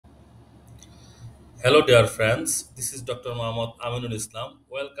Hello, dear friends. This is Dr. Mohammad Aminul Islam.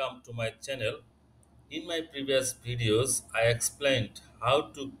 Welcome to my channel. In my previous videos, I explained how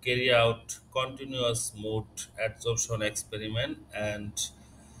to carry out continuous mode adsorption experiment and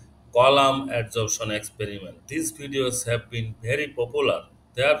column adsorption experiment. These videos have been very popular.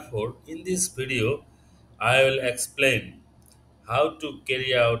 Therefore, in this video, I will explain how to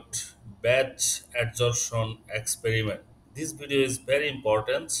carry out batch adsorption experiment. This video is very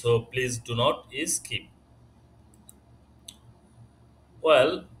important, so please do not skip.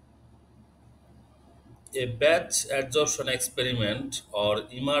 Well, a batch adsorption experiment or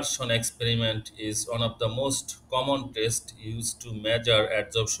immersion experiment is one of the most common tests used to measure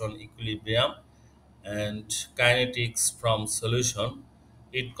adsorption equilibrium and kinetics from solution.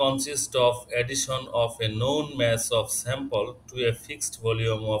 It consists of addition of a known mass of sample to a fixed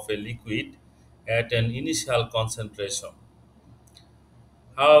volume of a liquid at an initial concentration.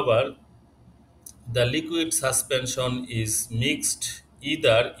 However, the liquid suspension is mixed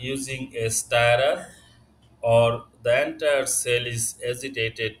either using a stirrer or the entire cell is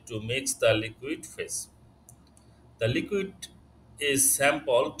agitated to mix the liquid phase. The liquid is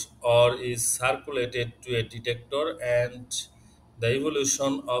sampled or is circulated to a detector, and the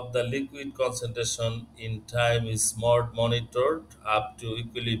evolution of the liquid concentration in time is monitored up to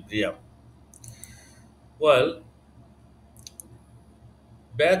equilibrium. Well,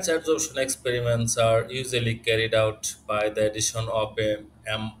 batch adsorption experiments are usually carried out by the addition of a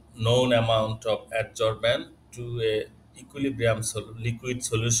known amount of adsorbent to a equilibrium liquid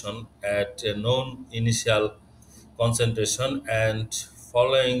solution at a known initial concentration and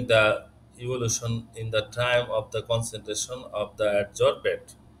following the evolution in the time of the concentration of the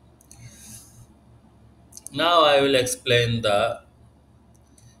adsorbent. Now I will explain the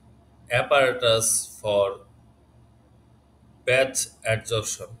apparatus for batch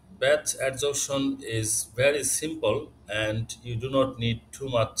adsorption. Batch adsorption is very simple and you do not need too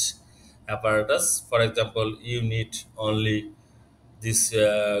much apparatus. For example, you need only this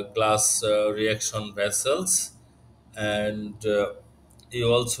glass reaction vessels, and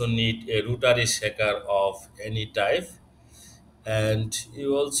you also need a rotary shaker of any type, and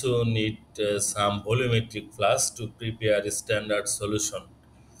you also need some volumetric flask to prepare a standard solution,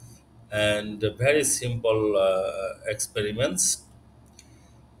 and very simple experiments.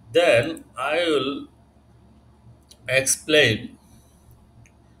 Then I will explain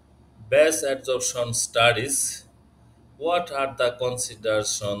base adsorption studies. What are the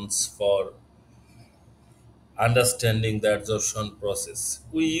considerations for understanding the adsorption process?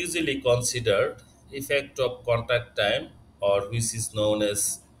 We usually consider effect of contact time, or which is known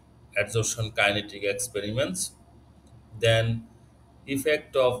as adsorption kinetic experiments. Then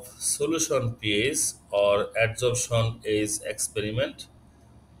effect of solution pH or adsorption age experiment.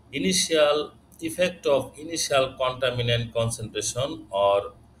 Initial effect of initial contaminant concentration,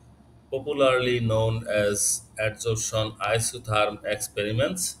 or popularly known as adsorption isotherm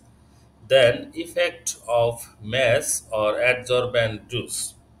experiments. Then effect of mass or adsorbent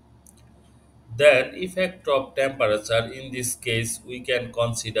dose. Then effect of temperature. In this case, we can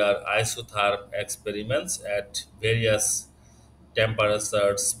consider isotherm experiments at various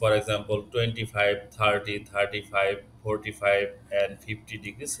temperatures, for example 25, 30, 35, 45, and 50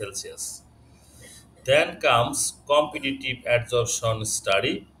 degrees Celsius. Then comes competitive adsorption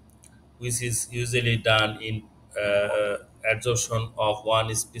study, which is usually done in adsorption of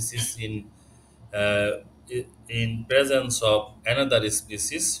one species uh, in presence of another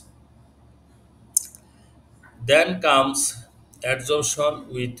species. Then comes adsorption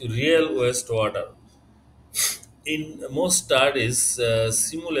with real wastewater. In most studies,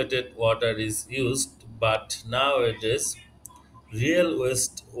 simulated water is used, but nowadays real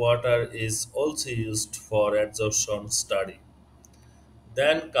wastewater is also used for adsorption study.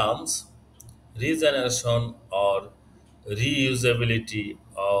 Then comes regeneration or reusability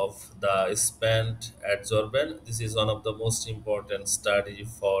of the spent adsorbent. This is one of the most important study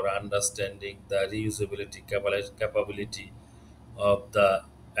for understanding the reusability capability of the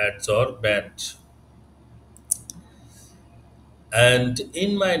adsorbent. And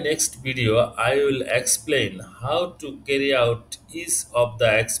in my next video, I will explain how to carry out each of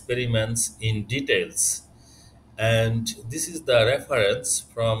the experiments in details. And this is the reference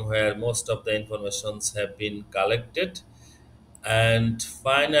from where most of the informations have been collected. And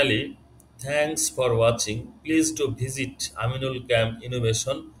finally, thanks for watching. Please do visit AminulChem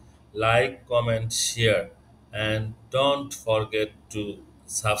Innovation, like, comment, share, and don't forget to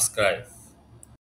subscribe.